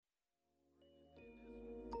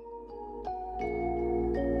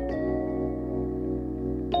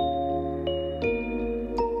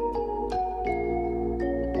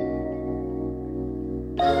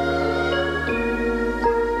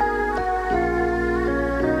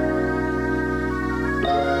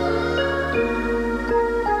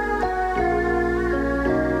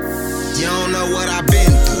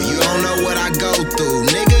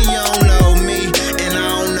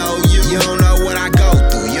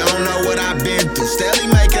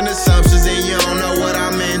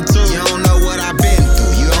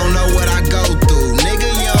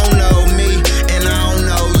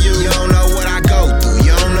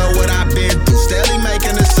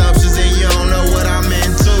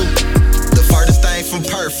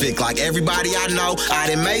like everybody I know. I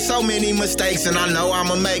done made so many mistakes and I know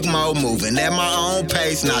I'ma make more. Moving at my own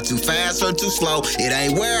pace, not too fast or too slow. It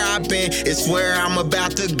ain't where I've been, it's where I'm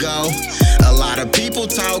about to go. A lot of people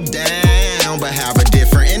talk down, but have a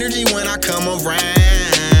different energy when I come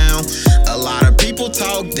around. A lot of people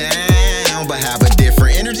talk down, but have a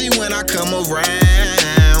different energy when I come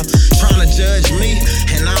around. Trying to judge me,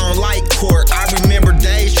 and I don't like court. I remember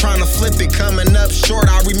days trying to flip it, coming up short.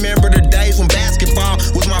 I remember the days when basketball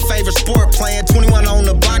was my favorite sport. Playing 21 on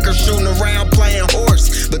the block or shooting around playing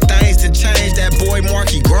horse. But things done changed, that boy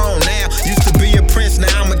Markie grown now. Used to be a prince, now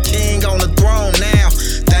I'm a king on the throne now.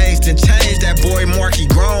 Things done changed, that boy Markie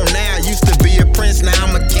grown now. Used to be a prince, now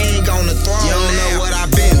I'm a king on the throne. You don't know what I've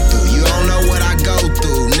been through, you don't know what I go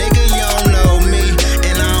through. Nigga, you don't know me,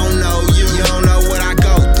 and I don't know you. You don't know what I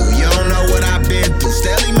go through, you don't know what I've been through.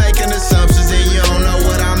 Steadily making assumptions and you don't know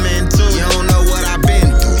what I'm into. You don't know what I've been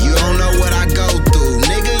through, you don't know what I go through.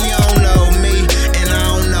 Nigga, you don't know me, and I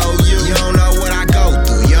don't know you. You don't know what I go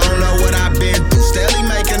through, you don't know what I've been through. Steadily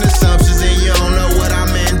making assumptions and you don't know what I'm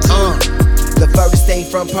into. The furthest thing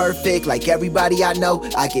from perfect, like everybody I know.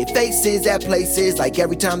 I get faces at places, like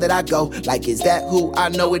every time that I go. Like, is that who I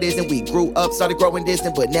know it isn't? We grew up, started growing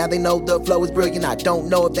distant, but now they know the flow is brilliant. I don't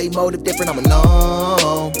know if they motive different, I'm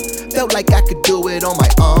alone. Felt like I could do it on my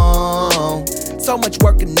own. So much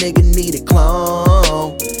work a nigga need a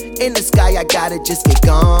clone. In the sky I gotta just get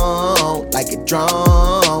gone, like a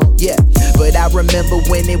drone, yeah. But I remember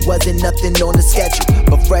when it wasn't nothing on the schedule,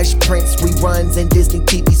 but Fresh Prince reruns and Disney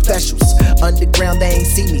TV specials. Underground they ain't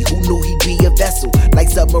see me, who knew he'd be a vessel? Like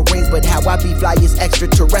submarines, but how I be fly is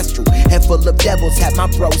extraterrestrial. Head full of devils, had my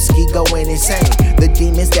broski going insane. The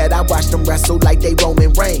demons that I watched them wrestle like they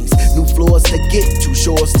Roman Reigns. New floors to get to,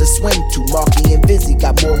 shores to swim to. Markie and Vizzy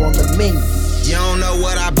got more on the menu. You don't know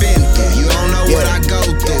what I've been through, you don't